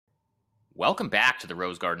Welcome back to the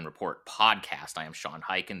Rose Garden Report podcast. I am Sean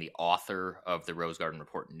Hyken, the author of the Rose Garden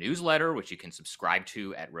Report newsletter, which you can subscribe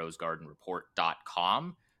to at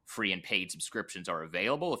rosegardenreport.com. Free and paid subscriptions are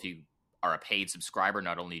available. If you are a paid subscriber,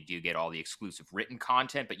 not only do you get all the exclusive written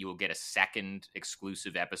content, but you will get a second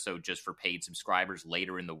exclusive episode just for paid subscribers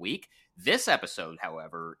later in the week. This episode,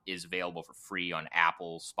 however, is available for free on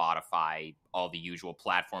Apple, Spotify, all the usual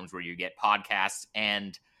platforms where you get podcasts.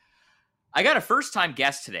 And I got a first-time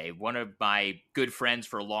guest today, one of my good friends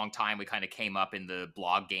for a long time. We kind of came up in the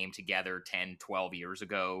blog game together 10, 12 years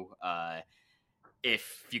ago,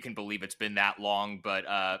 if you can believe it's been that long. But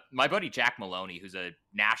my buddy Jack Maloney, who's a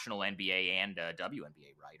national NBA and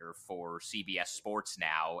WNBA writer for CBS Sports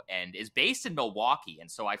now, and is based in Milwaukee. And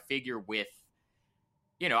so I figure with,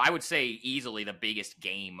 I would say easily the biggest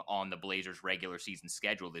game on the Blazers' regular season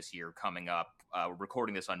schedule this year coming up. We're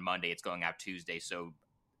recording this on Monday. It's going out Tuesday. So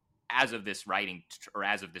as of this writing, or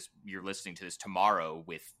as of this, you're listening to this tomorrow,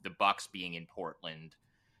 with the Bucks being in Portland,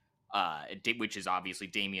 which is obviously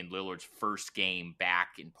Damian Lillard's first game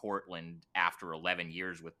back in Portland after 11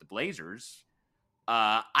 years with the Blazers.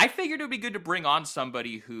 I figured it would be good to bring on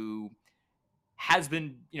somebody who has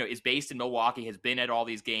been, is based in Milwaukee, has been at all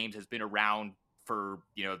these games, has been around for,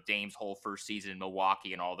 Dame's whole first season in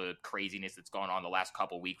Milwaukee and all the craziness that's gone on the last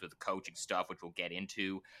couple of weeks with the coaching stuff, which we'll get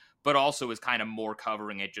into, but also is kind of more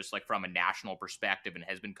covering it just like from a national perspective and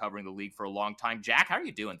has been covering the league for a long time. Jack, how are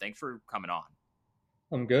you doing? Thanks for coming on.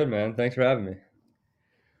 I'm good, man. Thanks for having me.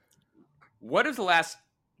 What has the last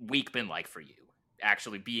week been like for you,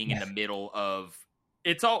 actually being in the middle of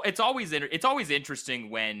it's always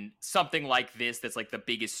interesting when something like this, that's like the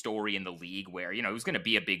biggest story in the league, where, it was going to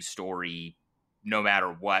be a big story no matter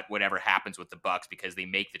whatever happens with the Bucks, because they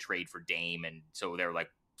make the trade for Dame. And so they're like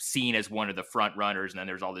seen as one of the front runners. And then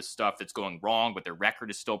there's all this stuff that's going wrong, but their record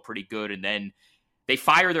is still pretty good. And then they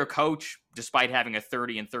fire their coach despite having a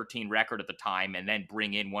 30-13 record at the time, and then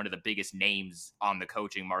bring in one of the biggest names on the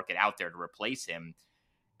coaching market out there to replace him.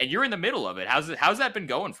 And you're in the middle of it. How's that been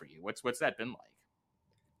going for you? What's that been like?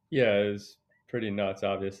 Yeah, it was pretty nuts,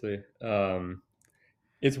 obviously.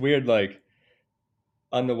 It's weird, like,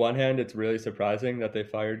 on the one hand, it's really surprising that they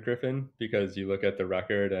fired Griffin, because you look at the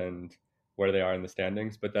record and where they are in the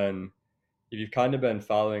standings. But then if you've kind of been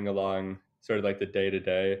following along sort of like the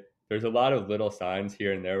day-to-day, there's a lot of little signs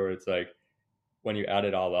here and there where it's like, when you add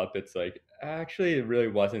it all up, it's like, actually, it really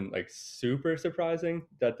wasn't like super surprising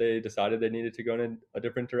that they decided they needed to go in a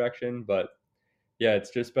different direction. But yeah,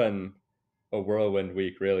 it's just been a whirlwind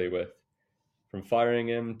week, really, from firing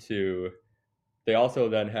him to, they also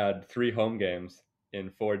then had 3 home games in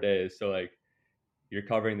 4 days. So like, you're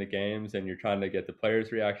covering the games and you're trying to get the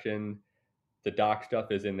players' reaction. The Doc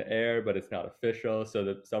stuff is in the air, but it's not official. So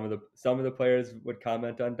that some of the players would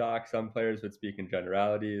comment on Doc, some players would speak in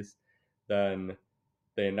generalities. Then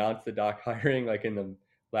they announced the Doc hiring like in the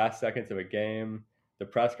last seconds of a game. The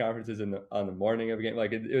press conferences on the morning of a game,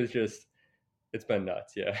 like it was just, it's been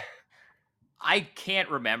nuts. Yeah. I can't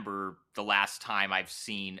remember the last time I've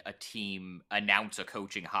seen a team announce a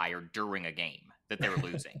coaching hire during a game that they were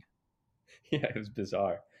losing. Yeah, it was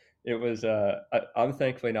bizarre. It was, I'm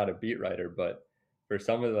thankfully not a beat writer, but for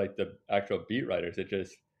some of like the actual beat writers,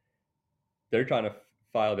 they're trying to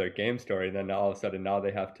file their game story. And then all of a sudden now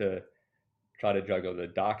they have to try to juggle the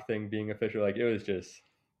Doc thing being official. Like, it was just,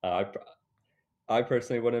 I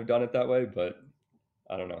personally wouldn't have done it that way, but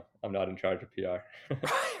I don't know. I'm not in charge of PR.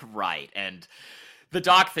 Right. And the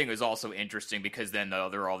Doc thing is also interesting, because then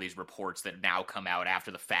there are all these reports that now come out after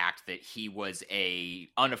the fact that he was a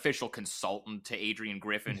unofficial consultant to Adrian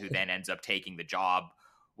Griffin, who then ends up taking the job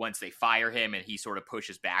once they fire him. And he sort of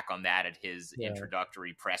pushes back on that at his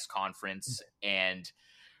introductory press conference. And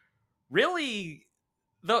really,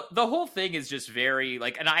 the whole thing is just very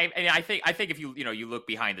like, and I think if you look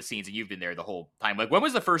behind the scenes, and you've been there the whole time, like, when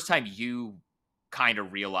was the first time you kind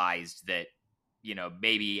of realized that,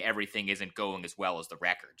 maybe everything isn't going as well as the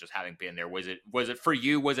record, just having been there? Was it for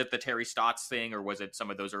you? Was it the Terry Stotts thing, or was it some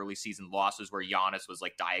of those early season losses where Giannis was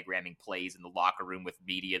like diagramming plays in the locker room with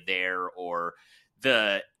media there, or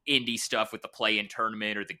the indie stuff with the play-in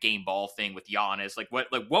tournament, or the game ball thing with Giannis?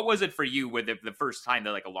 What was it for you with the first time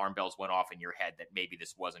that like alarm bells went off in your head that maybe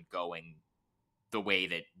this wasn't going the way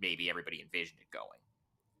that maybe everybody envisioned it going?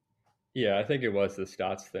 Yeah, I think it was the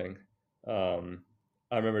Stotts thing.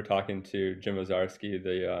 I remember talking to Jim Ozarski,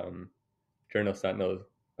 the Journal Sentinel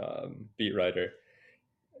beat writer,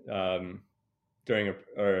 during a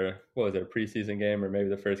preseason game, or maybe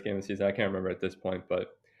the first game of the season. I can't remember at this point,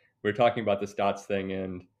 but we were talking about the Stotts thing,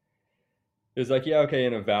 and it was like, yeah, okay,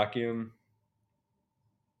 in a vacuum,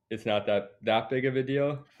 it's not that big of a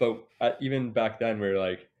deal. But even back then, we were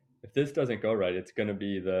like, if this doesn't go right, it's going to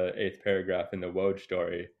be the eighth paragraph in the Woj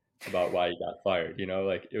story about why he got fired.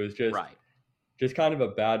 Like it was Right. just kind of a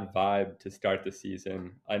bad vibe to start the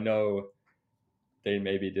season. I know they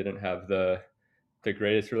maybe didn't have the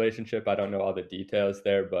greatest relationship. I don't know all the details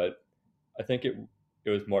there, but I think it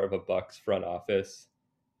was more of a Bucks front office.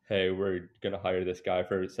 Hey, we're going to hire this guy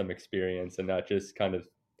for some experience, and that just kind of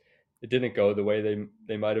it didn't go the way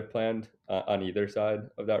they might have planned on either side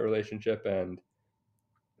of that relationship. And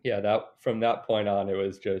yeah, that from that point on, it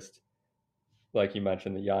was just like you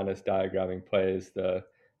mentioned, the Giannis diagramming plays, the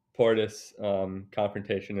Portis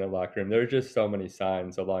confrontation in the locker room. There were just so many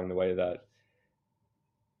signs along the way that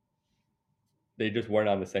they just weren't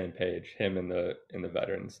on the same page, him and the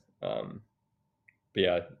veterans. But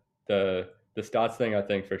yeah, the stats thing I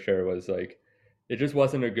think for sure was like it just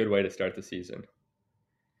wasn't a good way to start the season.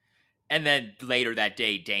 And then later that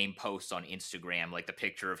day, Dame posts on Instagram like the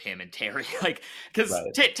picture of him and Terry, like because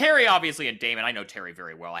Right. Terry obviously and Damon, I know Terry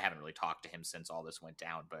very well. I haven't really talked to him since all this went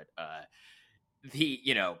down, but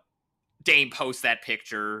Dame posts that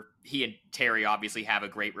picture. He and Terry obviously have a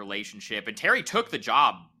great relationship, and Terry took the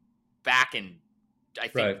job back in I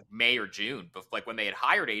think Right. May or June, like when they had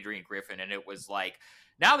hired Adrian Griffin, and it was like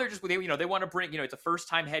now they're just they want to bring it's a first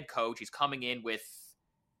time head coach. He's coming in with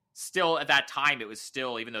still at that time it was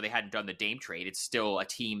still even though they hadn't done the Dame trade, it's still a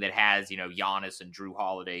team that has Giannis and Drew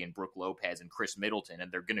Holiday and Brook Lopez and Chris Middleton,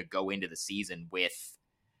 and they're going to go into the season with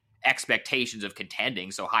expectations of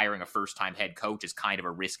contending. So hiring a first time head coach is kind of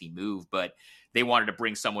a risky move, but they wanted to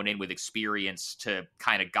bring someone in with experience to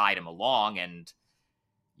kind of guide them along. And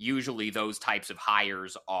usually those types of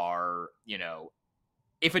hires are,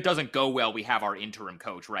 if it doesn't go well, we have our interim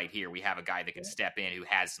coach right here. We have a guy that can step in who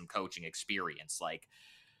has some coaching experience. Like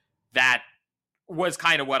that was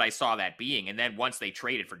kind of what I saw that being. And then once they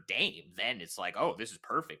traded for Dame, then it's like, oh, this is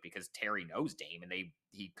perfect because Terry knows Dame and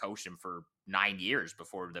he coached him for 9 years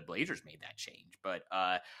before the Blazers made that change. But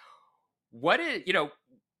what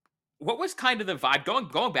was kind of the vibe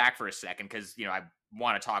going back for a second? Cause I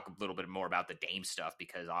want to talk a little bit more about the Dame stuff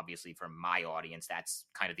because obviously from my audience, that's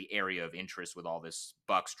kind of the area of interest with all this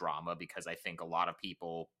Bucks drama, because I think a lot of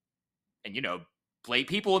people and,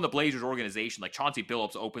 people in the Blazers organization, like Chauncey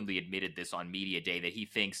Billups openly admitted this on media day that he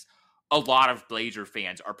thinks a lot of Blazer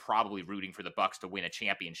fans are probably rooting for the Bucks to win a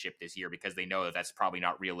championship this year because they know that that's probably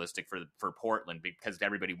not realistic for Portland because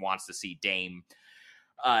everybody wants to see Dame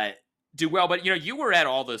do well. But you were at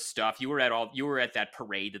all this stuff. You were at that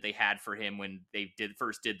parade that they had for him when they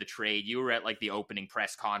first did the trade. You were at like the opening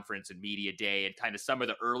press conference and media day and kind of some of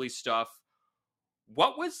the early stuff.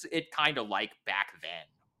 What was it kind of like back then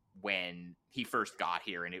when he first got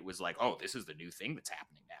here and it was like, oh, this is the new thing that's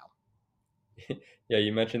happening now? Yeah,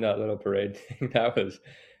 you mentioned that little parade thing. That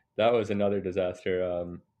was another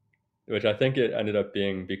disaster. Which I think it ended up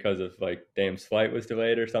being because of like Dame's flight was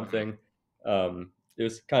delayed or something. It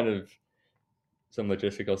was kind of some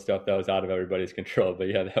logistical stuff that was out of everybody's control. But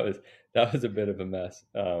yeah, that was a bit of a mess.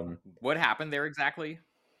 What happened there exactly?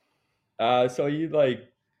 So you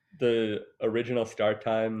like the original start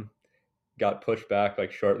time got pushed back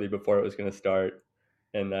like shortly before it was going to start,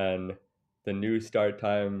 and then the new start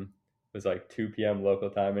time was like 2 p.m. local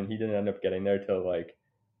time, and he didn't end up getting there till like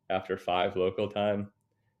after 5 local time,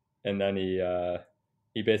 and then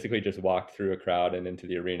he basically just walked through a crowd and into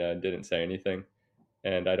the arena and didn't say anything.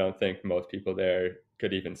 And I don't think most people there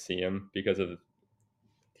could even see him because of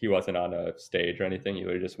he wasn't on a stage or anything. He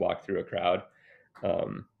literally just walked through a crowd,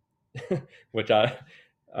 um, which I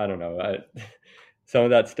don't know. Some of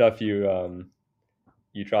that stuff you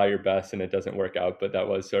try your best and it doesn't work out, but that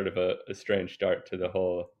was sort of a strange start to the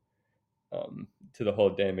whole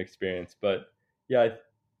Dame experience. But yeah,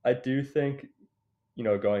 I do think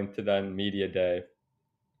going to then media day,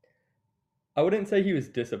 I wouldn't say he was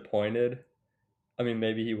disappointed. I mean,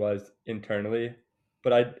 maybe he was internally,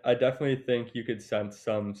 but I definitely think you could sense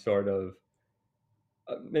some sort of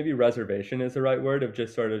maybe reservation is the right word of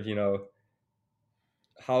just sort of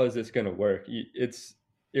how is this going to work?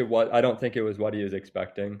 It was I don't think it was what he was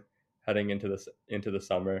expecting heading into the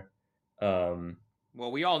summer.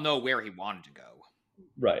 Well, we all know where he wanted to go.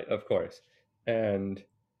 Right, of course, and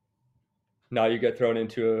now you get thrown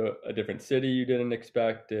into a different city you didn't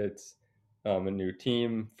expect. It's a new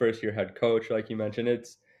team, first year head coach, like you mentioned.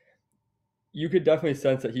 You could definitely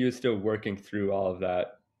sense that he was still working through all of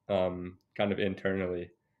that kind of internally,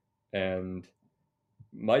 and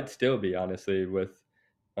might still be honestly with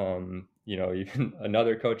even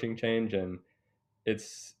another coaching change, and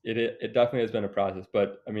it definitely has been a process.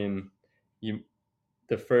 But I mean,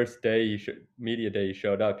 the first day media day he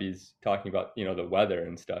showed up, he's talking about the weather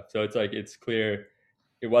and stuff. So it's like it's clear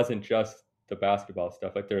it wasn't just the basketball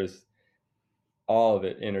stuff. Like there's all of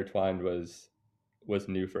it intertwined was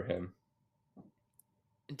new for him.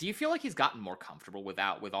 Do you feel like he's gotten more comfortable with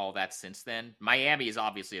all that since then? Miami is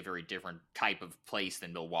obviously a very different type of place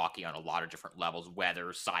than Milwaukee on a lot of different levels: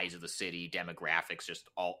 weather, size of the city, demographics, just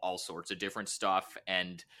all sorts of different stuff.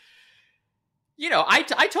 And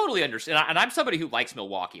I totally understand, and I'm somebody who likes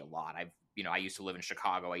Milwaukee a lot. I used to live in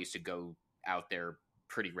Chicago. I used to go out there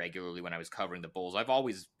pretty regularly when I was covering the Bulls. I've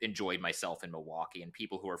always enjoyed myself in Milwaukee, and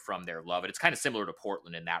people who are from there love it. It's kind of similar to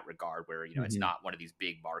Portland in that regard, where it's Mm-hmm. not one of these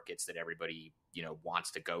big markets that everybody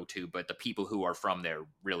wants to go to, but the people who are from there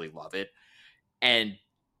really love it. And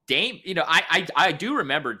Dame, I do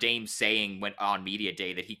remember Dame saying when on media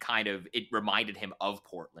day that it reminded him of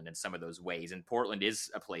Portland in some of those ways. And Portland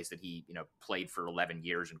is a place that he played for 11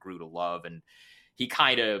 years and grew to love. And he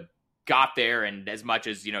kind of got there, and as much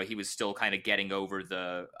as he was still kind of getting over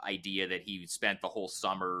the idea that he spent the whole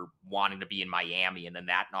summer wanting to be in Miami and then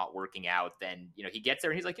that not working out, then he gets there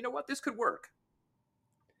and he's like, you know what, this could work.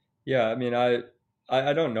 Yeah, I mean, I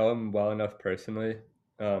don't know him well enough personally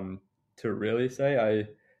to really say.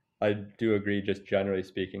 I do agree, just generally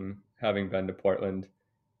speaking, having been to Portland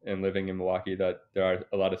and living in Milwaukee, that there are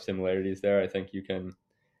a lot of similarities there. I think you can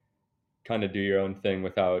kind of do your own thing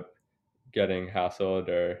without getting hassled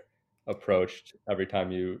or approached every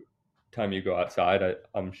time you go outside.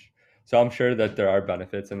 So I'm sure that there are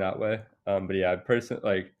benefits in that way. But yeah,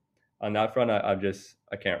 like on that front,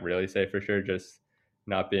 I can't really say for sure. Just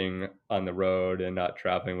not being on the road and not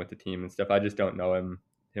traveling with the team and stuff. I just don't know him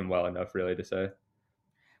well enough really to say.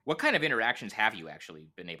 What kind of interactions have you actually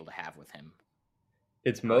been able to have with him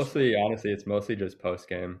It's personally? mostly honestly, it's mostly just post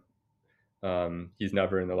game. He's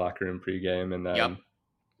never in the locker room pregame, and Yep.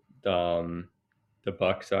 then the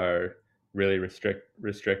Bucks are really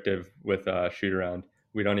restrictive with shoot around.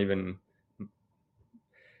 We don't even.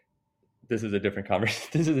 This is a different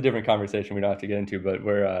this is a different conversation we don't have to get into. But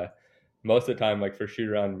we're most of the time, like for shoot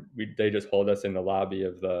around, they just hold us in the lobby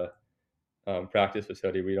of the practice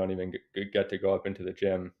facility. We don't even get to go up into the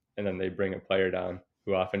gym, and then they bring a player down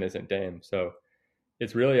who often isn't Dame. So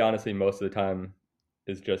it's really honestly most of the time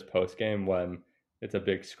is just post game when it's a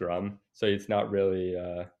big scrum. So it's not really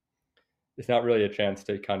a chance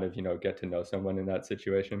to kind of get to know someone in that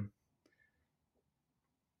situation.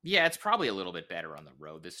 Yeah, it's probably a little bit better on the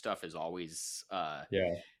road. This stuff is always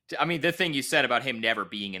Yeah, I mean, the thing you said about him never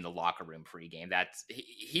being in the locker room pregame,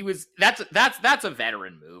 he was that's a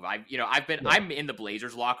veteran move. yeah, I'm in the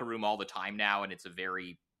Blazers locker room all the time now, and it's a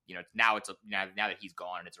very now that he's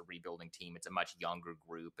gone and it's a rebuilding team, it's a much younger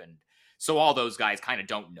group, and so all those guys kind of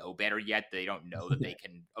don't know better yet. They don't know that they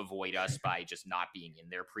can avoid us by just not being in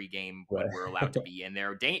their pregame when we're allowed to right. be in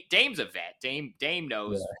there. Dame's a vet. Dame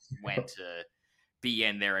knows Yeah, when to be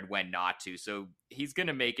in there and when not to. So he's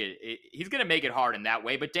gonna make it hard in that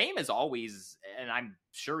way. But Dame is always, and I'm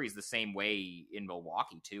sure he's the same way in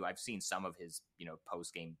Milwaukee too. I've seen some of his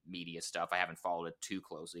post game media stuff. I haven't followed it too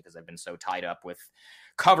closely because I've been so tied up with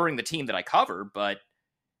covering the team that I cover. But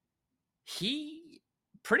he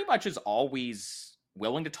pretty much is always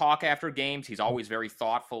willing to talk after games. He's always very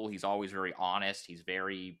thoughtful. He's always very honest. He's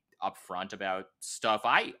very upfront about stuff.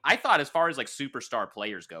 I thought as far as like superstar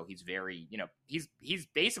players go, he's very, he's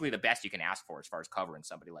basically the best you can ask for as far as covering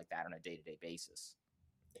somebody like that on a day-to-day basis.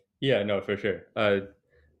 yeah, no, for sure.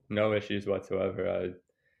 No issues whatsoever. I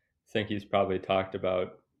think he's probably talked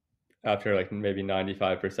about after like maybe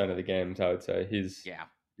 95% of the games. I would say Yeah.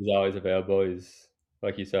 he's always available. He's,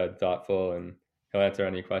 like you said, thoughtful, and he'll answer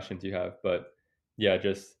any questions you have. But yeah,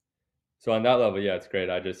 just so on that level, yeah, it's great.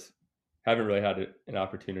 I just haven't really had an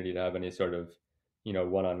opportunity to have any sort of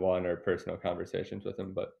one-on-one or personal conversations with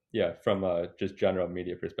him. But yeah, from a just general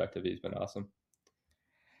media perspective, he's been awesome.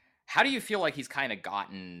 How do you feel like he's kind of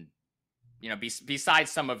gotten, besides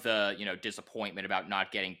some of the, disappointment about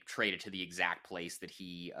not getting traded to the exact place that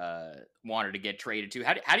he wanted to get traded to?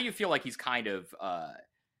 How do you feel like he's kind of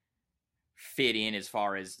fit in as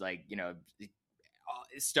far as like,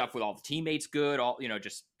 stuff with all the teammates good, all,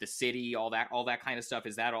 just the city, all that kind of stuff?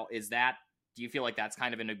 Do you feel like that's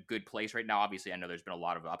kind of in a good place right now? Obviously, I know there's been a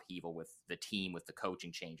lot of upheaval with the team, with the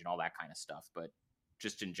coaching change and all that kind of stuff, but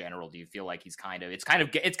just in general, do you feel like it's kind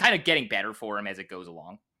of getting better for him as it goes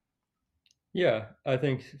along? Yeah, I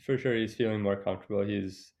think for sure he's feeling more comfortable.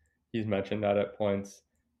 He's mentioned that at points,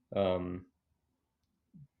 um,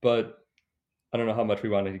 but I don't know how much we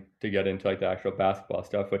wanted to get into like the actual basketball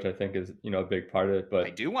stuff, which I think is a big part of it. I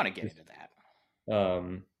But do want to get just, into that.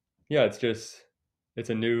 yeah, it's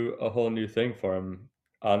a whole new thing for him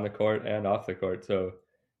on the court and off the court. So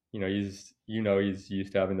he's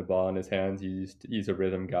used to having the ball in his hands. He's a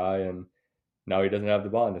rhythm guy, and now he doesn't have the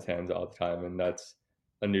ball in his hands all the time, and that's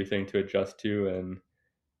a new thing to adjust to in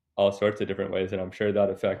all sorts of different ways. And I'm sure that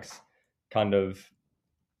affects kind of,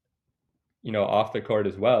 off the court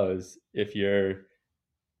as well, as if you're,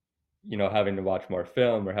 having to watch more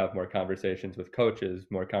film or have more conversations with coaches,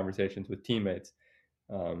 more conversations with teammates.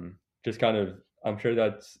 Just kind of, I'm sure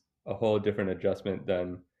that's a whole different adjustment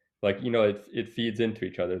than like, it feeds into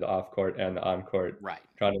each other, the off court and the on court. Right.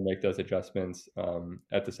 Trying to make those adjustments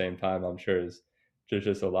at the same time, I'm sure there's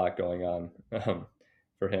just a lot going on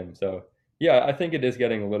for him. So yeah, I think it is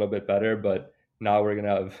getting a little bit better, but now we're going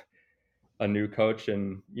to have a new coach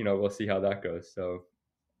and, we'll see how that goes. So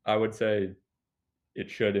I would say it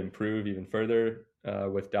should improve even further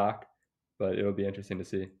with Doc, but it'll be interesting to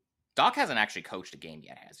see. Doc hasn't actually coached a game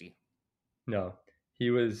yet, has he? No, he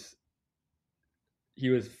was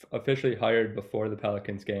officially hired before the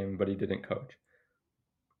Pelicans game, but he didn't coach,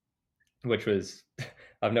 which was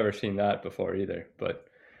I've never seen that before either. But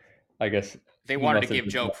I guess they wanted to give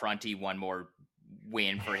Joe Prunty one more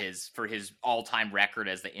win for his all-time record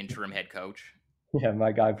as the interim head coach. Yeah,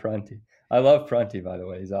 my guy Prunty. I love Prunty, by the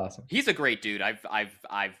way. He's awesome. He's a great dude.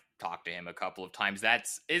 I've talked to him a couple of times.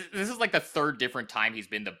 This is like the third different time he's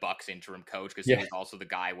been the Bucks interim coach, because he was also the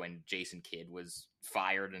guy when Jason Kidd was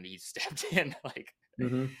fired and he stepped in. Like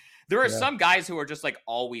there are some guys who are just like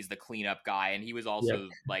always the cleanup guy, and he was also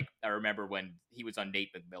like, I remember when he was on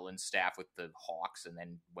Nate McMillan's staff with the Hawks, and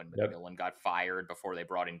then when McMillan got fired before they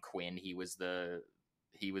brought in Quinn, he was the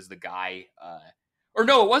guy. Or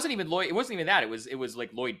no, it wasn't even Lloyd. It wasn't even that. It was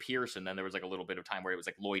like Lloyd Pierce, and then there was like a little bit of time where it was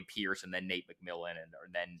like Lloyd Pierce, and then Nate McMillan,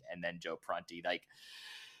 and then Joe Prunty. Like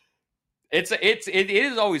it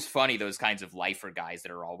is always funny, those kinds of lifer guys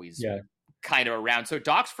that are always kind of around. So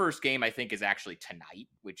Doc's first game, I think, is actually tonight,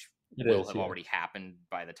 which will have already happened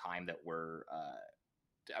by the time that we're.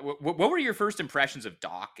 What were your first impressions of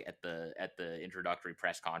Doc at the introductory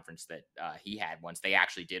press conference that he had once they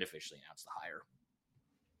actually did officially announce the hire?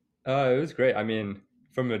 It was great. I mean,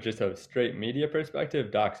 from just a straight media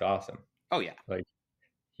perspective, Doc's awesome. Oh yeah. Like,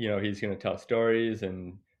 he's going to tell stories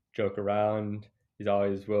and joke around. He's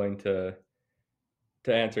always willing to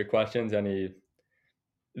answer questions. And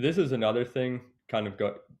this is another thing, kind of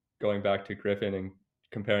going back to Griffin and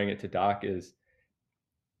comparing it to Doc, is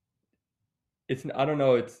I don't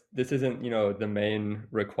know, this isn't, the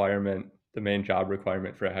main job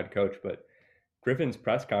requirement for a head coach, but Griffin's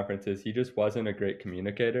press conferences, he just wasn't a great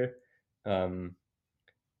communicator. And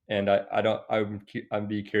I'd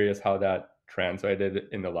be curious how that translated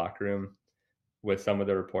in the locker room with some of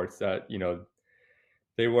the reports that,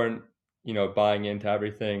 they weren't, buying into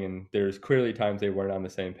everything. And there's clearly times they weren't on the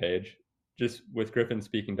same page. Just with Griffin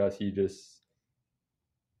speaking to us, he's,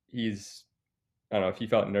 I don't know if he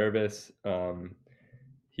felt nervous.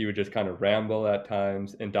 He would just kind of ramble at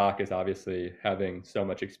times. And Doc is obviously, having so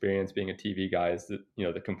much experience being a TV guy, is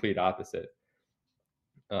the complete opposite.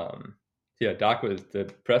 Doc was, the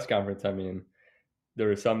press conference, I mean, there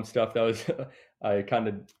was some stuff that was I kind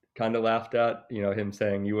of laughed at, him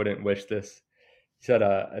saying, you wouldn't wish this. He said,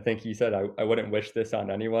 I think he said, I wouldn't wish this on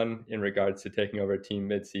anyone in regards to taking over a team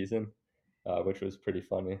mid-season, which was pretty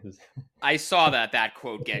funny. I saw that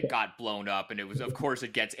quote got blown up, and it was, of course,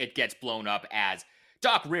 it gets blown up as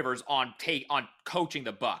Doc Rivers on coaching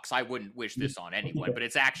the Bucks. I wouldn't wish this on anyone, but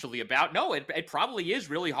it's actually about, no, it probably is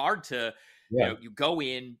really hard to, you go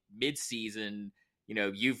in mid-season,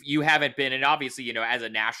 you haven't been, and obviously, as a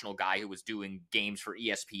national guy who was doing games for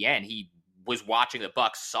ESPN, he was watching the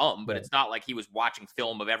Bucks some, but it's not like he was watching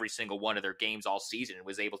film of every single one of their games all season and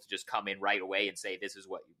was able to just come in right away and say, this is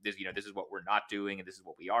what we're not doing, and this is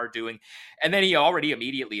what we are doing. And then he already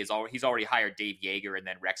immediately he's already hired Dave Yeager and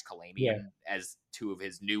then Rex Kalamian as two of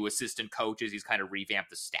his new assistant coaches. He's kind of revamped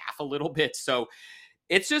the staff a little bit. So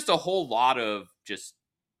it's just a whole lot of just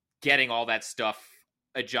getting all that stuff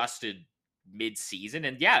adjusted mid-season.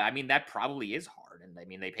 And I mean, that probably is hard. And I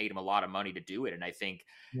mean, they paid him a lot of money to do it. And I think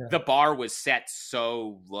the bar was set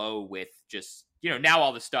so low with just, now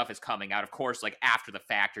all the stuff is coming out. Of course, like after the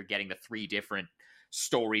fact, you're getting the 3 different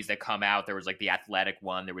stories that come out. There was like the Athletic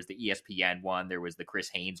one, there was the ESPN one, there was the Chris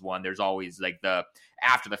Haynes one. There's always like the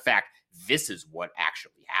after the fact, this is what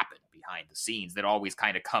actually happened behind the scenes that always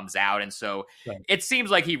kind of comes out. And so it seems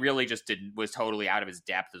like he really just was totally out of his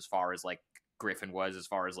depth as far as like Griffin was, as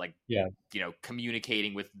far as like,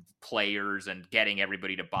 communicating with players and getting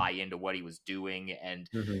everybody to buy into what he was doing. And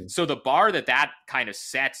so the bar that kind of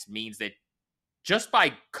sets means that just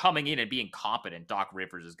by coming in and being competent, Doc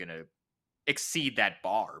Rivers is going to exceed that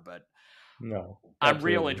bar. But No, I'm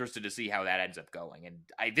real absolutely. interested to see how that ends up going.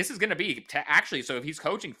 And this is going to be actually, so if he's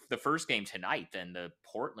coaching the first game tonight, then the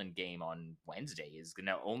Portland game on Wednesday is going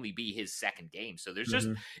to only be his second game. So there's just,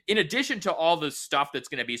 Hmm. in addition to all the stuff that's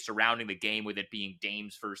going to be surrounding the game, with it being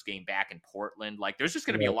Dame's first game back in Portland, like there's just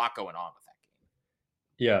going to be a Right. lot going on with that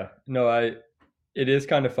game. Yeah. No, it is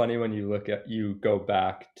kind of funny when you go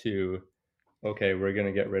back to, okay, we're going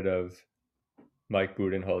to get rid of Mike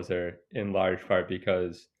Budenholzer in large part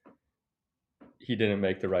because he didn't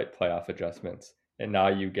make the right playoff adjustments. And now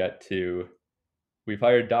you get to, we've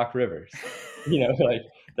hired Doc Rivers, like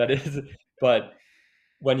that is, but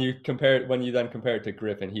when you then compare it to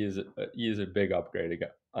Griffin, he is a big upgrade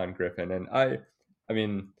on Griffin. And I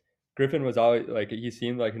mean, Griffin was always like, he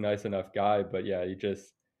seemed like a nice enough guy, but yeah,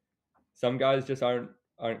 some guys just aren't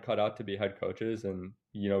cut out to be head coaches. And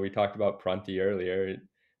we talked about Prunty earlier. It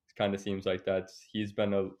kind of seems like he's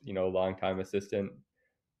been a long time assistant.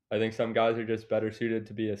 I think some guys are just better suited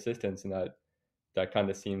to be assistants, and that kind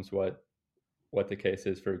of seems what the case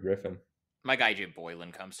is for Griffin. My guy Jim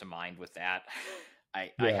Boylan comes to mind with that.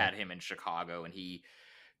 I Yeah. had him in Chicago, and he,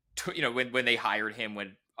 when they hired him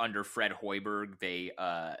when under Fred Hoiberg, they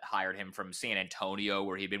hired him from San Antonio,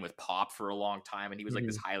 where he'd been with Pop for a long time, and he was like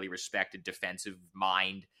this Hmm. highly respected defensive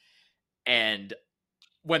mind. And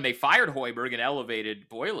when they fired Hoiberg and elevated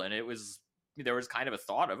Boylan, there was kind of a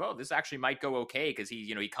thought of, oh, this actually might go okay, because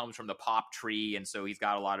he comes from the Pop tree, and so he's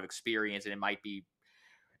got a lot of experience, and it might be.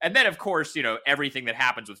 And then, of course, everything that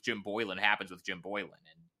happens with Jim Boylan happens with Jim Boylan,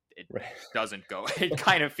 and it Right. doesn't go. It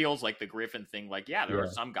kind of feels like the Griffin thing. Like, yeah, there are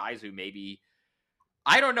Yeah. some guys who maybe,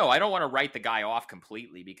 I don't know. I don't want to write the guy off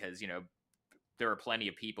completely, because there are plenty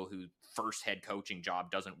of people whose first head coaching job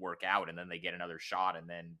doesn't work out, and then they get another shot, and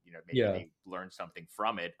then maybe Yeah. they learn something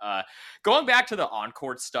from it. Going back to the on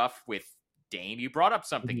court stuff with Dame, you brought up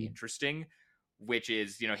something Hmm. interesting, which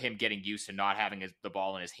is him getting used to not having the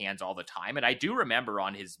ball in his hands all the time. And I do remember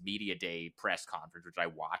on his media day press conference, which I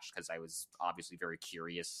watched because I was obviously very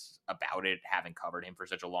curious about it, having covered him for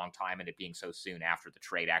such a long time and it being so soon after the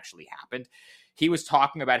trade actually happened. He was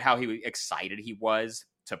talking about how excited he was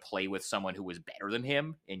to play with someone who was better than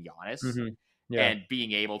him in Giannis. Hmm. Yeah. And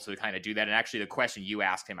being able to kind of do that. And actually, the question you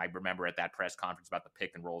asked him, I remember at that press conference about the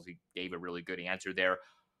pick and rolls, he gave a really good answer there.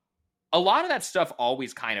 A lot of that stuff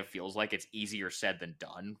always kind of feels like it's easier said than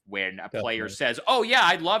done when a player Definitely. says, oh, yeah,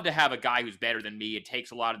 I'd love to have a guy who's better than me. It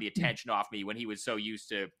takes a lot of the attention off me, when he was so used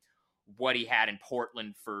to what he had in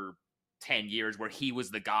Portland for 10 years, where he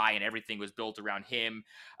was the guy and everything was built around him.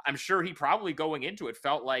 I'm sure he probably going into it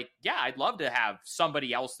felt like, yeah, I'd love to have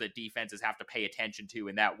somebody else that defenses have to pay attention to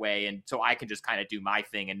in that way. And so I can just kind of do my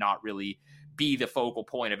thing and not really be the focal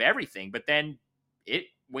point of everything. But then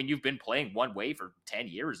when you've been playing one way for 10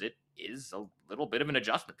 years, it is a little bit of an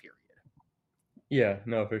adjustment period. Yeah,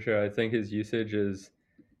 no, for sure. I think his usage is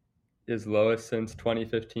lowest since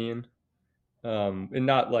 2015. And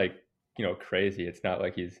not like, crazy. It's not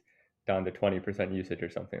like he's down to 20% usage or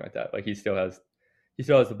something like that. Like he still has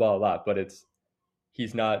the ball a lot, but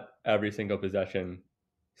he's not every single possession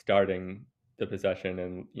starting the possession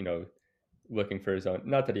and, looking for his own,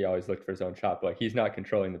 not that he always looked for his own shot, but like he's not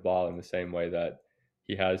controlling the ball in the same way that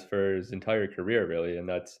he has for his entire career, really. And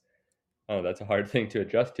that's a hard thing to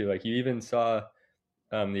adjust to. Like you even saw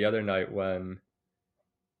the other night when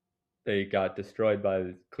they got destroyed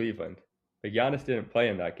by Cleveland. Like Giannis didn't play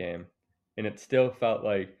in that game, and it still felt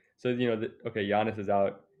like, so. Okay, Giannis is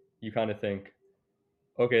out. You kind of think,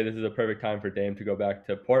 okay, this is a perfect time for Dame to go back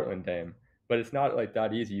to Portland Dame, but it's not like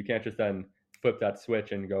that easy. You can't just then flip that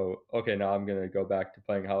switch and go, okay, now I'm gonna go back to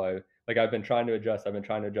playing how I've been trying to adjust. I've been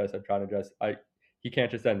trying to adjust. I'm trying to adjust. He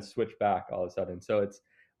can't just then switch back all of a sudden. So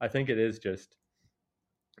I think it is just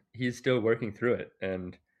he's still working through it,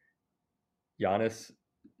 and Giannis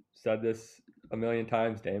said this a million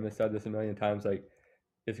times. Dame has said this a million times. Like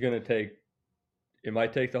it's gonna take. It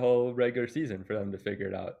might take the whole regular season for them to figure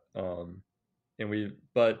it out.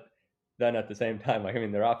 But then at the same time, like I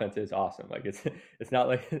mean, their offense is awesome. Like it's not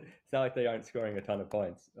like they aren't scoring a ton of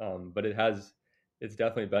points. But it's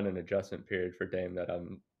definitely been an adjustment period for Dame that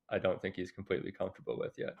I don't think he's completely comfortable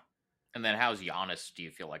with yet. And then how's Giannis, do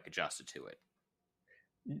you feel like, adjusted to it?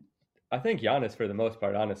 I think Giannis, for the most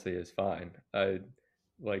part, honestly, is fine.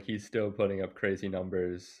 He's still putting up crazy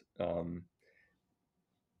numbers.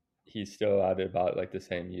 He's still at about like the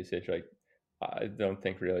same usage. Like I don't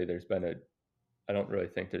think really there's been a I don't really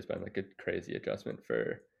think there's been like a crazy adjustment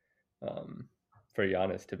for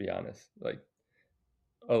Giannis, to be honest. Like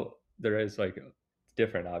there is like it's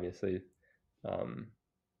different obviously. Um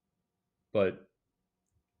but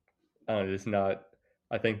I don't know, it's not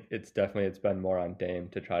I think it's been more on Dame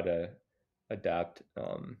to try to adapt.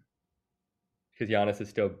 because Giannis is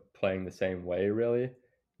still playing the same way, really.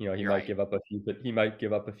 He You're might right. give up a few, but he might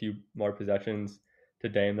give up a few more possessions to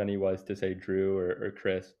Dame than he was to say Drew or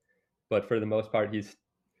Chris. But for the most part, he's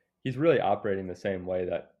really operating the same way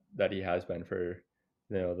that he has been for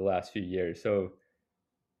the last few years. So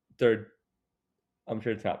they're I'm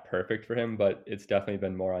sure it's not perfect for him, but it's definitely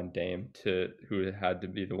been more on Dame who had to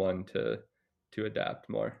be the one to adapt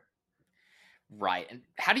more. Right. And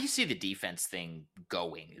how do you see the defense thing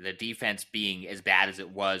going? The defense being as bad as it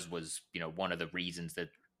was, one of the reasons that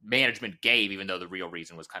management gave, even though the real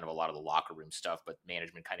reason was kind of a lot of the locker room stuff, but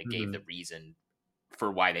management kind of gave Mm-hmm. the reason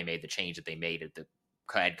for why they made the change that they made at the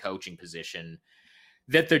head coaching position,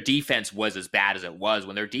 that their defense was as bad as it was,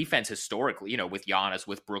 when their defense historically, with Giannis,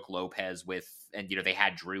 with Brook Lopez, and they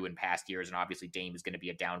had Drew in past years, and obviously Dame is going to be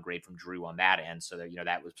a downgrade from Drew on that end, so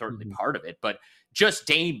that was certainly Mm-hmm. part of it. But just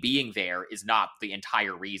Dame being there is not the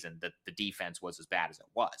entire reason that the defense was as bad as it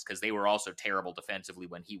was, because they were also terrible defensively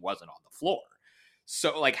when he wasn't on the floor.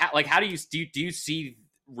 So how do you see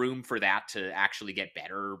room for that to actually get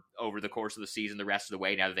better over the course of the season, the rest of the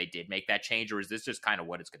way, now that they did make that change, or is this just kind of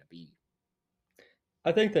what it's going to be?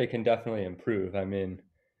 I think they can definitely improve. I mean,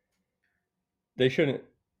 they shouldn't,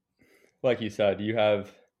 like you said, you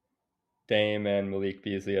have Dame and Malik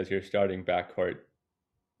Beasley as your starting backcourt.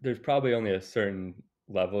 There's probably only a certain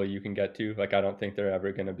level you can get to. Like, I don't think they're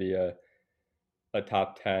ever going to be a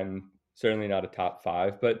top 10, certainly not a top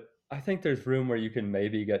 5, but I think there's room where you can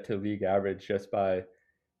maybe get to league average just by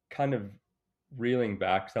kind of reeling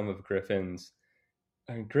back some of Griffin's.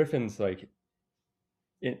 I mean, Griffin's like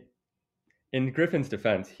in, in Griffin's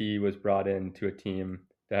defense, he was brought into a team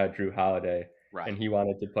that had Drew Holiday, and Right. he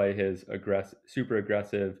wanted to play his super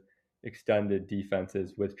aggressive, extended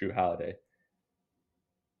defenses with Drew Holiday,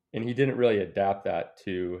 and he didn't really adapt that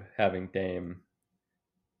to having Dame,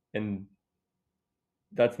 and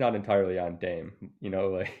that's not entirely on Dame.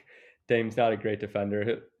 Like Dame's not a great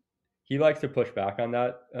defender. He likes to push back on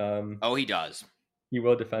that. Oh, he does. He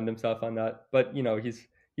will defend himself on that, but he's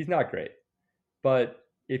not great. But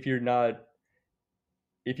if you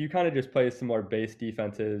kind of just play some more base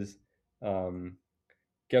defenses, um,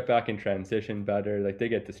 get back in transition better, like they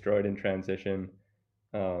get destroyed in transition.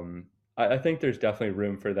 I think there's definitely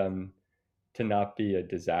room for them to not be a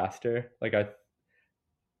disaster. Like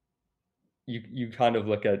you kind of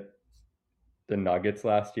look at the Nuggets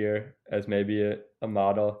last year as maybe a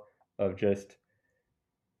model of just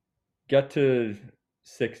get to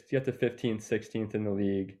get to 15th, 16th in the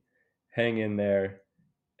league, hang in there,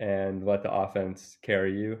 and let the offense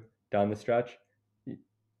carry you down the stretch.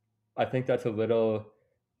 I think that's a little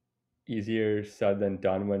easier said than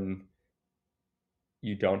done when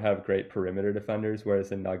you don't have great perimeter defenders, whereas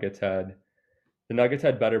the Nuggets had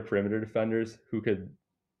better perimeter defenders who could,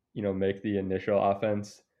 make the initial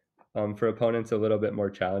offense for opponents a little bit more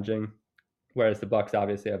challenging. Whereas the Bucks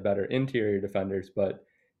obviously have better interior defenders, but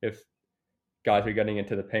if guys are getting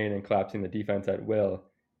into the paint and collapsing the defense at will,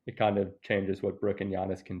 it kind of changes what Brook and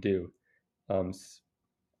Giannis can do. Um,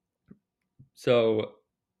 so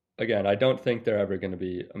again, I don't think they're ever going to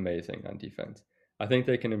be amazing on defense. I think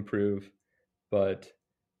they can improve, but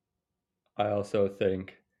I also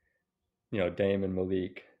think, Dame and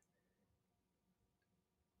Malik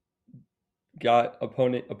got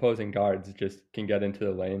opposing guards just can get into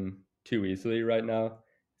the lane too easily right now.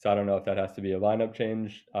 So I don't know if that has to be a lineup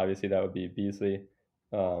change. Obviously, that would be Beasley.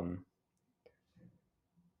 Um,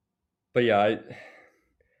 but yeah,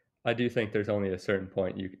 I do think there's only a certain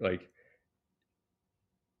point you like.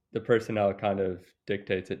 The personnel kind of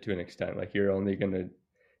dictates it to an extent. Like you're only gonna.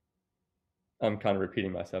 I'm kind of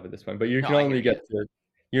repeating myself at this point, but No, I hear you.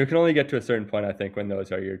 you can only get to a certain point. I think when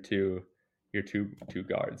those are your two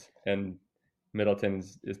guards, and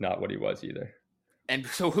Middleton's is not what he was either. And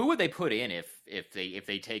so, who would they put in if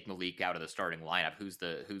they take Malik out of the starting lineup? Who's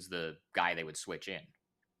the guy they would switch in?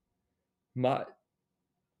 My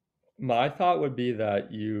my thought would be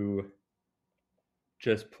that you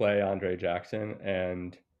just play Andre Jackson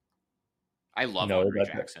and I love know Andre that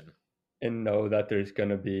Jackson. there's going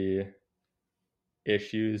to be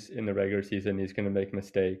issues in the regular season. He's going to make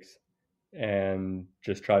mistakes, and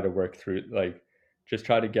just try to work through, like, just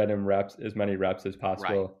try to get him as many reps as Right.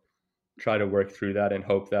 possible. Try to work through that and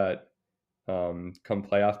hope that come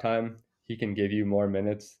playoff time, he can give you more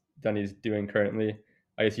minutes than he's doing currently.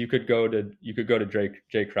 I guess you could go to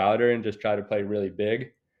Jay Crowder and just try to play really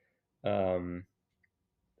big. Um,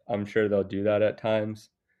 I'm sure they'll do that at times,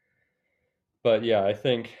 but yeah, I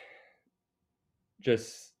think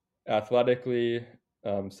just athletically,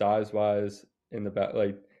 size wise, in the back,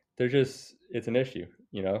 like it's an issue,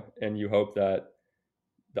 and you hope that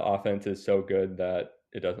the offense is so good that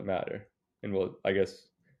it doesn't matter. and I guess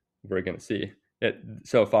we're going to see it.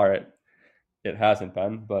 So far, it hasn't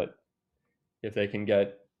been, but if they can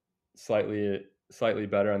get slightly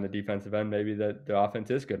better on the defensive end, maybe that the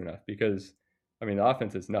offense is good enough. Because I mean, the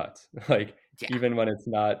offense is nuts. Like Yeah. even when it's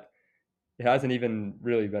not, it hasn't even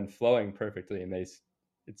really been flowing perfectly, and it's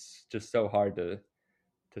just so hard to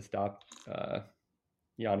stop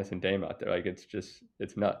Giannis and Dame out there. Like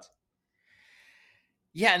it's nuts.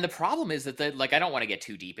 Yeah, and the problem is that I don't want to get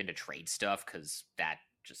too deep into trade stuff because that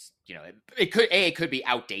just it could be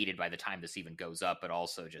outdated by the time this even goes up, but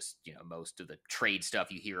also just most of the trade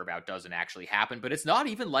stuff you hear about doesn't actually happen. But it's not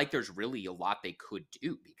even like there's really a lot they could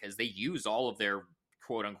do because they use all of their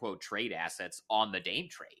quote unquote trade assets on the Dame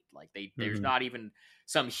trade. Like there's not even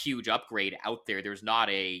some huge upgrade out there. There's not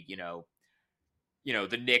a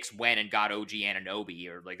the Knicks went and got OG Anunoby,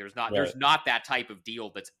 or like there's not that type of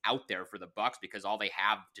deal that's out there for the Bucks because all they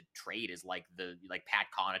have to trade is like Pat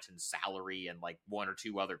Connaughton's salary and like one or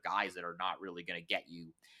two other guys that are not really going to get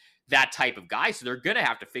you that type of guy. So they're going to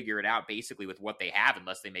have to figure it out basically with what they have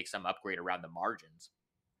unless they make some upgrade around the margins.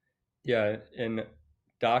 Yeah, and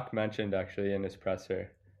Doc mentioned actually in his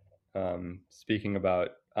presser, speaking about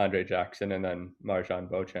Andre Jackson and then Marjan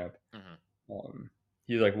Beauchamp.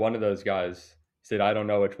 He's like one of those guys. He said, "I don't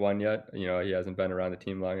know which one yet. He hasn't been around the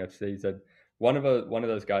team long enough." So he said, one of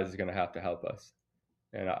those guys is going to have to help us,"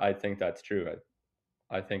 and I think that's true.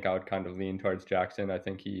 I think I would kind of lean towards Jackson. I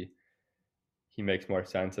think he makes more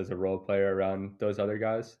sense as a role player around those other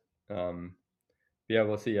guys. Yeah,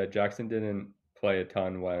 we'll see. Jackson didn't play a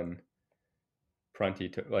ton when Prunty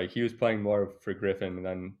took. Like he was playing more for Griffin, and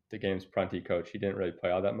then the game's Prunty coach. He didn't really play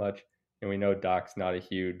all that much, and we know Doc's not a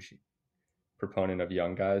huge proponent of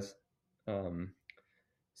young guys.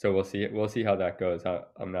 So we'll see. We'll see how that goes.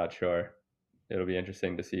 I'm not sure. It'll be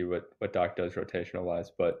interesting to see what Doc does rotational wise.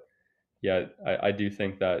 But yeah, I do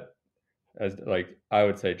think that as like I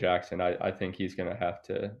would say Jackson. I think he's going to have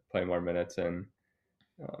to play more minutes, and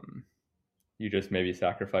you just maybe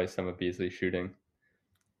sacrifice some of Beasley's shooting.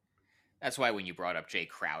 That's why when you brought up Jay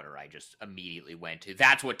Crowder, I just immediately went to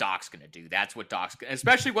that's what Doc's going to do. That's what Doc's gonna,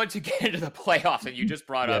 especially once you get into the playoffs and you just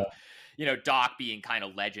brought up, Doc being kind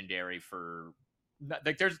of legendary for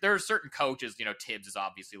like there are certain coaches, Tibbs is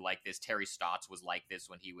obviously like this. Terry Stotts was like this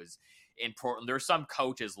when he was in Portland. There are some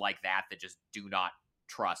coaches like that just do not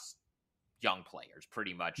trust young players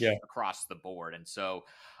pretty much across the board. And so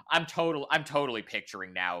I'm totally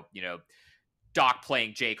picturing now, Doc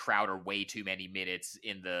playing Jay Crowder way too many minutes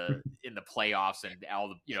in the playoffs, and all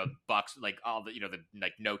the Bucks, like all the the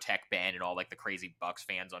like no tech ban and all like the crazy Bucks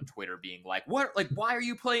fans on Twitter being like, what, like why are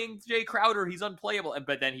you playing Jay Crowder, he's unplayable,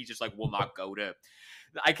 but then he just like will not go to.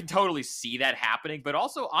 I can totally see that happening. But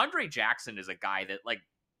also Andre Jackson is a guy that like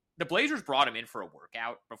the Blazers brought him in for a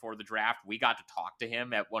workout before the draft. We got to talk to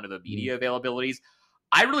him at one of the media availabilities.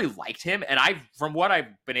 I really liked him, and from what I've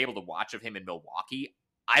been able to watch of him in Milwaukee,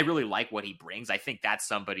 I really like what he brings. I think that's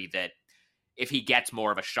somebody that if he gets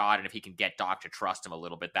more of a shot and if he can get Doc to trust him a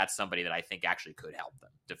little bit, that's somebody that I think actually could help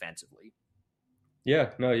them defensively.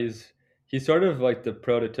 Yeah, no, he's sort of like the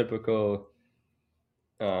prototypical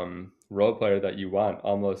role player that you want,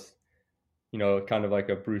 almost, kind of like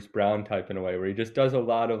a Bruce Brown type in a way, where he just does a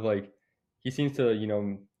lot of like, he seems to,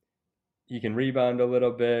 he can rebound a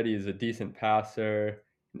little bit. He's a decent passer.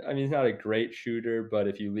 I mean, he's not a great shooter, but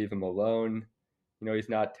if you leave him alone, he's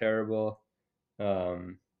not terrible.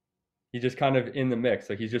 He's just kind of in the mix.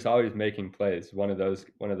 Like he's just always making plays. One of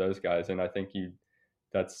those guys, and I think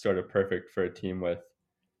that's sort of perfect for a team with,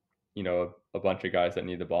 a bunch of guys that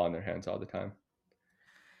need the ball in their hands all the time.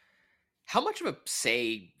 How much of a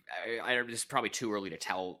say? This is probably too early to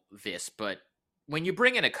tell this, but when you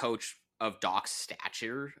bring in a coach of Doc's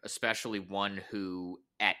stature, especially one who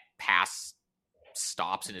at past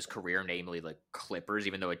stops in his career, namely like Clippers,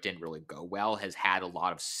 even though it didn't really go well, has had a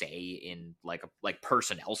lot of say in like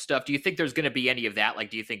personnel stuff. Do you think there's going to be any of that? Like,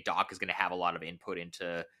 do you think Doc is going to have a lot of input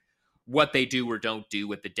into what they do or don't do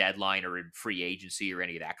with the deadline or in free agency or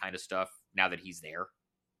any of that kind of stuff now that he's there?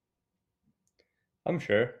 I'm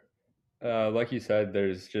sure. Like you said,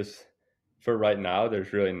 there's just for right now,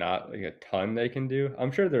 there's really not like a ton they can do.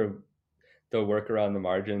 I'm sure they'll work around the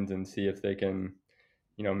margins and see if they can,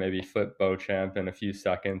 maybe flip Beauchamp in a few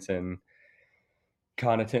seconds and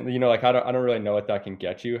Connaughton. Like I don't really know what that can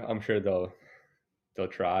get you. I'm sure they'll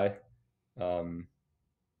try,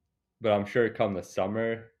 but I'm sure come the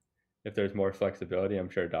summer, if there's more flexibility, I'm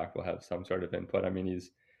sure Doc will have some sort of input. I mean,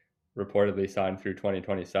 he's reportedly signed through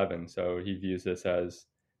 2027, so he views this as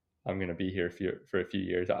I'm going to be here for a few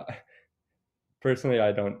years. Personally,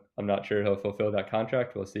 I'm not sure he'll fulfill that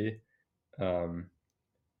contract. We'll see.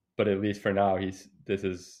 But at least for now, this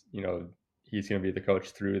is, he's going to be the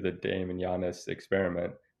coach through the Dame and Giannis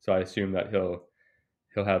experiment. So I assume that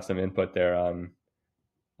he'll have some input there on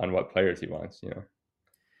what players he wants.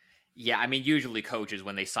 Yeah, I mean, usually coaches,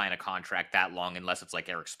 when they sign a contract that long, unless it's like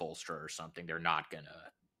Eric Spoelstra or something, they're not gonna,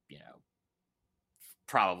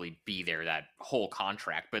 probably be there that whole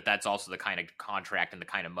contract. But that's also the kind of contract and the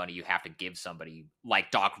kind of money you have to give somebody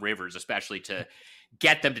like Doc Rivers, especially to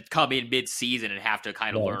get them to come in mid-season and have to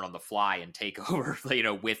kind of learn on the fly and take over,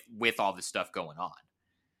 with all this stuff going on.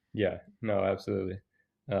 Yeah, no, absolutely.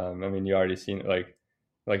 I mean, you already seen it,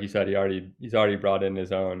 like you said, he's already brought in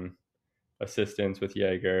his own assistants with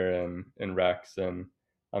Jaeger and Rex, and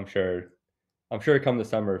I'm sure come the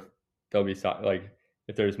summer they'll be like,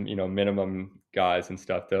 if there's minimum guys and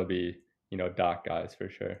stuff, they'll be doc guys for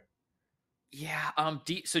sure. Yeah.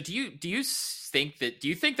 Do you think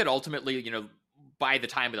that ultimately, by the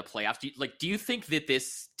time of the playoffs, do you think that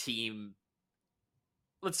this team,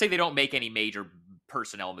 let's say they don't make any major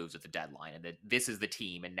personnel moves at the deadline, and that this is the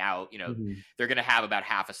team, and now they're going to have about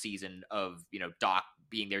half a season of Doc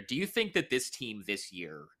being there. Do you think that this team this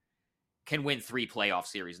year can win 3 playoff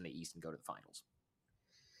series in the East and go to the finals?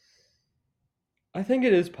 I think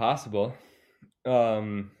it is possible. I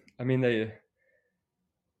mean, they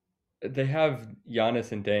have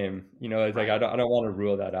Giannis and Dame. It's right. Like I don't want to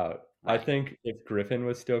rule that out. Right. I think if Griffin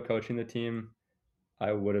was still coaching the team,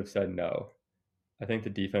 I would have said no. I think the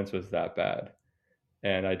defense was that bad,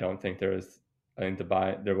 and I don't think there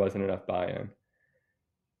wasn't enough buy-in.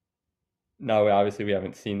 Now, obviously, we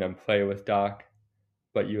haven't seen them play with Doc,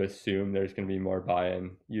 but you assume there's going to be more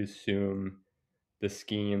buy-in. You assume the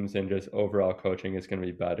schemes and just overall coaching is going to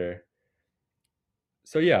be better.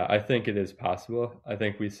 So, yeah, I think it is possible. I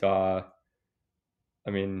think we saw,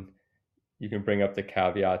 I mean, you can bring up the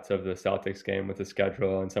caveats of the Celtics game with the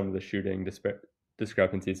schedule and some of the shooting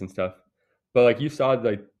discrepancies and stuff. But, like, you saw,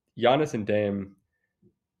 like, Giannis and Dame,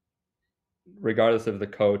 regardless of the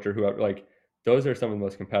coach or whoever, like, those are some of the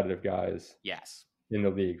most competitive guys in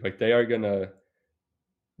the league. Like, they are going to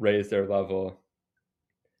raise their level,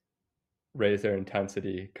 raise their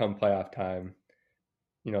intensity come playoff time,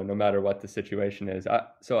 no matter what the situation is.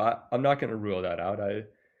 I'm not going to rule that out.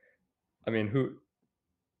 I mean,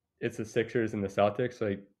 it's the Sixers and the Celtics.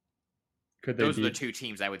 Like, could they? Those are the 2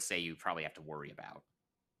 teams I would say you probably have to worry about.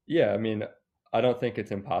 Yeah, I mean, I don't think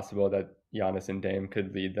it's impossible that Giannis and Dame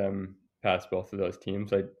could lead them past both of those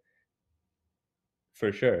teams. Like,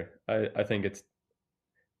 for sure. I think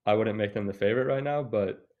I wouldn't make them the favorite right now,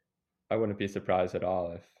 but I wouldn't be surprised at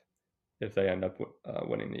all if they end up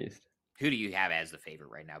winning the East. Who do you have as the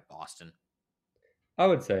favorite right now? Boston? I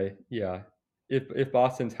would say, yeah. If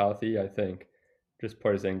Boston's healthy, I think just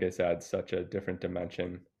Porzingis adds such a different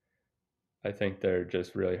dimension. I think they're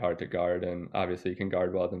just really hard to guard, and obviously can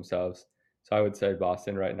guard well themselves. So I would say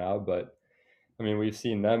Boston right now, but I mean, we've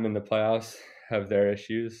seen them in the playoffs have their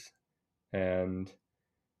issues, and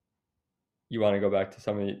you want to go back to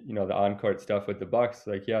some of the on-court stuff with the Bucks.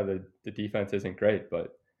 Like, yeah, the defense isn't great,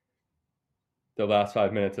 but the last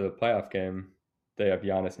 5 minutes of the playoff game, they have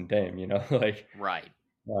Giannis and Dame. Like, right.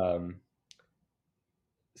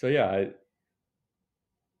 So yeah,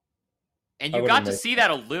 and you got to see that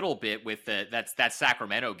a little bit with that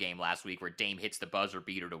Sacramento game last week where Dame hits the buzzer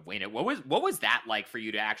beater to win it. What was that like for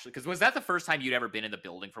you to actually? Because was that the first time you'd ever been in the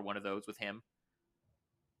building for one of those with him?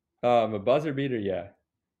 A buzzer beater, yeah.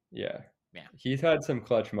 He's had some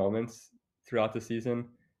clutch moments throughout the season.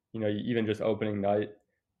 Even just opening night,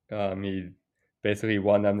 he basically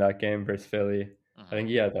won them that game versus Philly. I think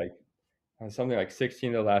he had like something like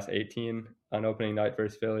 16 of the last 18 on opening night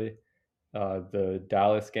versus Philly. The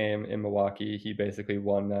Dallas game in Milwaukee, he basically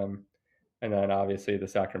won them, and then obviously the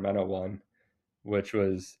Sacramento one, which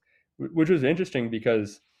was interesting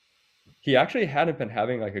because he actually hadn't been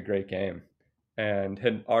having like a great game, and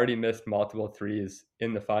had already missed multiple threes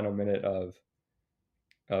in the final minute of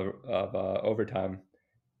overtime,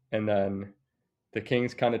 and then the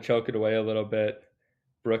Kings kind of choke it away a little bit.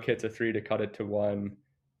 Brook hits a 3 to cut it to 1.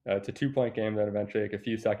 It's a 2-point game. Then eventually, like a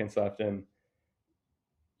few seconds left, and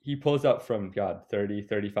he pulls up from 30,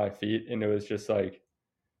 35 feet, and it was just like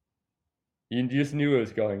you just knew it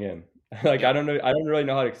was going in. Like, I don't really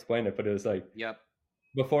know how to explain it, but it was like,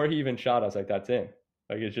 before he even shot, I was like, that's in.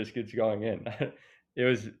 Like, it's going in. It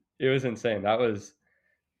was insane. That was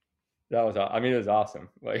I mean, it was awesome.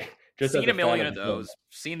 Like, just seen a million of those.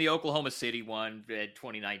 Seen the Oklahoma City one in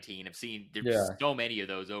 2019. I've seen so many of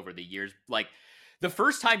those over the years. Like, the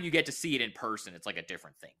first time you get to see it in person, it's like a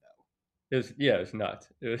different thing, though. It was nuts.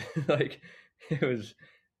 It was like,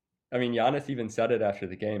 I mean, Giannis even said it after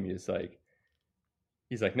the game. He's like,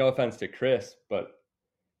 no offense to Chris, but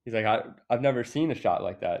He's like, I've never seen a shot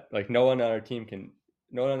like that. Like no one on our team can,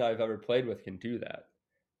 no one I've ever played with can do that.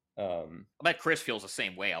 I bet Chris feels the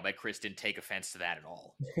same way. I'll bet Chris didn't take offense to that at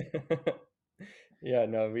all. Yeah,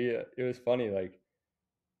 no, it was funny. Like,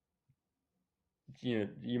 you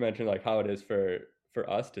mentioned like how it is for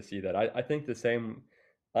us to see that. I think the same.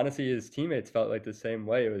 Honestly, his teammates felt like the same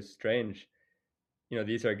way. It was strange.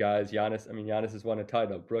 These are guys. Giannis. I mean, Giannis has won a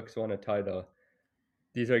title. Brooks won a title.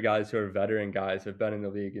 These are guys who are veteran guys, have been in the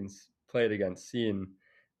league and played against, seen,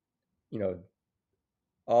 you know,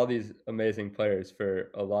 all these amazing players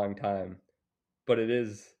for a long time. But it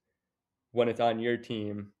is when it's on your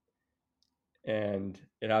team and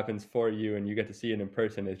it happens for you and you get to see it in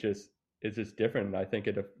person, it's just different. And I think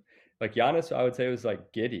like Giannis, I would say, was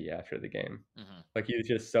like giddy after the game. Mm-hmm. Like he was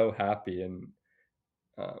just so happy, and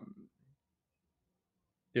um,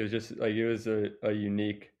 it was just like it was a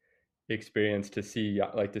unique experience to see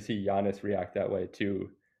Giannis react that way to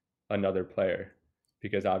another player,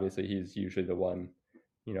 because obviously he's usually the one,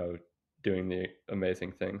 you know, doing the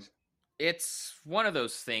amazing things. It's one of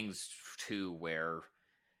those things too where,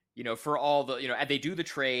 for all the, they do the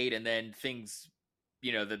trade and then things,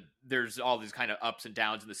 there's all these kind of ups and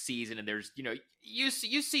downs in the season, and there's, you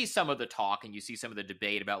see some of the talk and you see some of the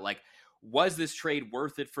debate about like, was this trade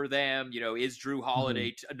worth it for them? Is Drew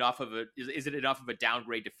Holiday is it enough of a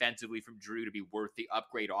downgrade defensively from Drew to be worth the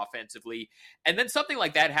upgrade offensively? And then something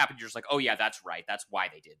like that happened. You're just like, oh yeah, that's right. That's why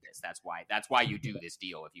they did this. That's why you do this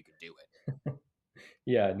deal if you can do it.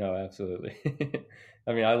 Yeah, no, absolutely.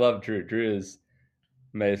 I mean, I love Drew. Drew is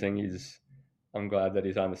amazing. I'm glad that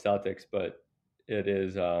he's on the Celtics, but it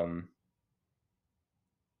is,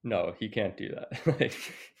 no, he can't do that. Like,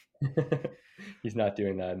 he's not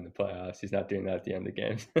doing that in the playoffs. He's not doing that at the end of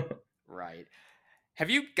games. Right. Have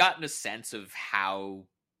you gotten a sense of how,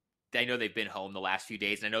 I know they've been home the last few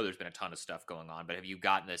days, and I know there's been a ton of stuff going on, but have you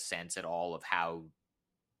gotten a sense at all of how,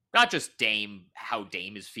 not just how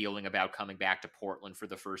Dame is feeling about coming back to Portland for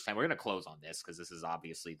the first time? We're going to close on this because this is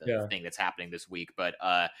obviously the Yeah. thing that's happening this week, but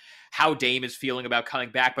how Dame is feeling about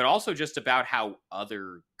coming back, but also just about how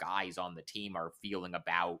other guys on the team are feeling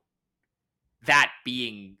about that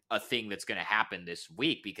being a thing that's going to happen this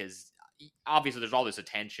week, because obviously there's all this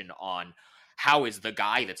attention on how is the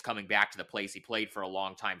guy that's coming back to the place he played for a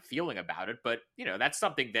long time feeling about it. But, that's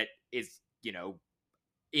something that is,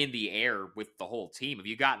 in the air with the whole team. Have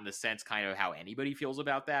you gotten the sense kind of how anybody feels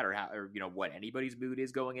about that, or what anybody's mood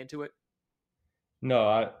is going into it? No,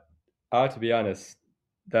 I have to be honest,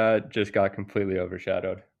 that just got completely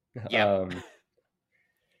overshadowed. Yep. Um,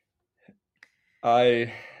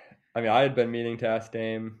 I, I mean, I had been meaning to ask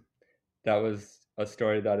Dame. That was a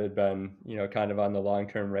story that had been, kind of on the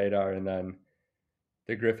long-term radar, and then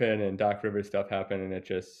the Griffin and Doc Rivers stuff happened, and it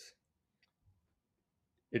just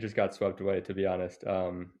got swept away, to be honest.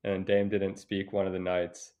 And Dame didn't speak one of the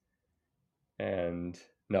nights, and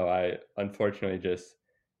no, I unfortunately just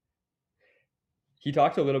he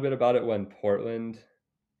talked a little bit about it when Portland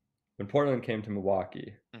came to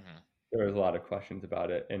Milwaukee. Mm-hmm. There was a lot of questions about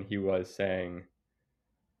it, and he was saying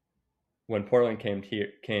when Portland came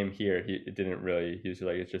here, it didn't really. He was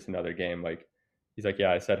like, it's just another game. Like he's like,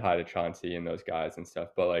 yeah, I said hi to Chauncey and those guys and stuff,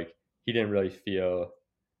 but like he didn't really feel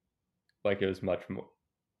like it was much more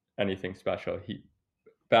anything special. He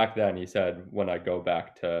back then he said, when I go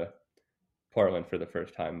back to Portland for the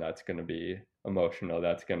first time, that's going to be emotional.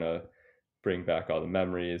 That's going to bring back all the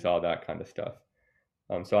memories, all that kind of stuff.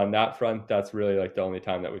 So on that front, that's really like the only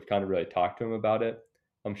time that we've kind of really talked to him about it.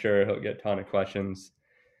 I'm sure he'll get a ton of questions,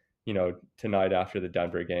 tonight after the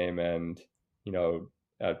Denver game and,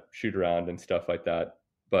 at shoot around and stuff like that.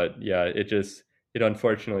 But yeah, it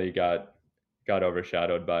unfortunately got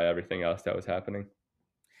overshadowed by everything else that was happening.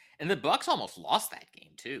 And the Bucks almost lost that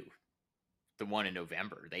game too. The one in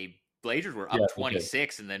November. Blazers were Yeah, up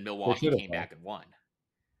 26, and then they Milwaukee should have came won. back and won.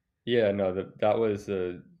 Yeah, no, that was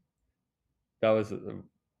a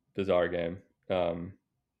bizarre game.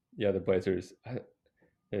 Yeah, the Blazers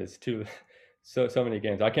is too so many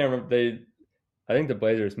games. I can't remember. I think the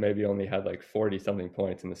Blazers maybe only had like 40 something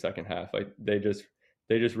points in the second half. Like they just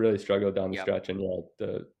really struggled down the Yep. stretch, and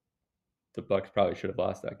yeah, the Bucks probably should have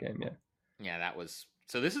lost that game. Yeah. Yeah, that was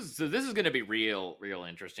so. This is going to be real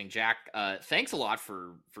interesting. Jack, thanks a lot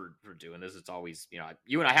for doing this. It's always,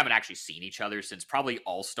 you and I haven't actually seen each other since probably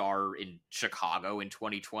All-Star in Chicago in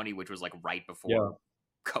 2020, which was like right before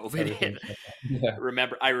COVID hit. Yeah.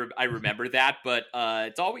 I remember that, but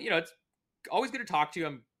it's always, it's always good to talk to you.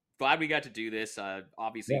 I'm glad we got to do this.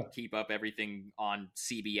 Obviously, keep up everything on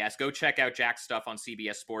CBS. Go check out Jack's stuff on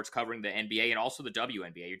CBS Sports covering the NBA and also the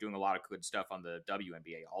WNBA. You're doing a lot of good stuff on the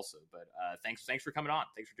WNBA also. But thanks for coming on.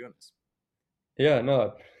 Thanks for doing this. Yeah,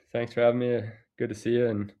 no, thanks for having me. Good to see you,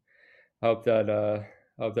 and I hope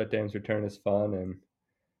that Dame's return is fun and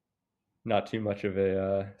not too much of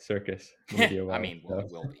a circus media I wise. mean, well, So.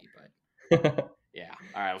 it will be, but yeah.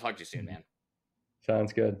 All right, I'll talk to you soon, man.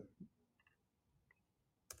 Sounds good.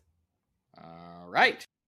 All right.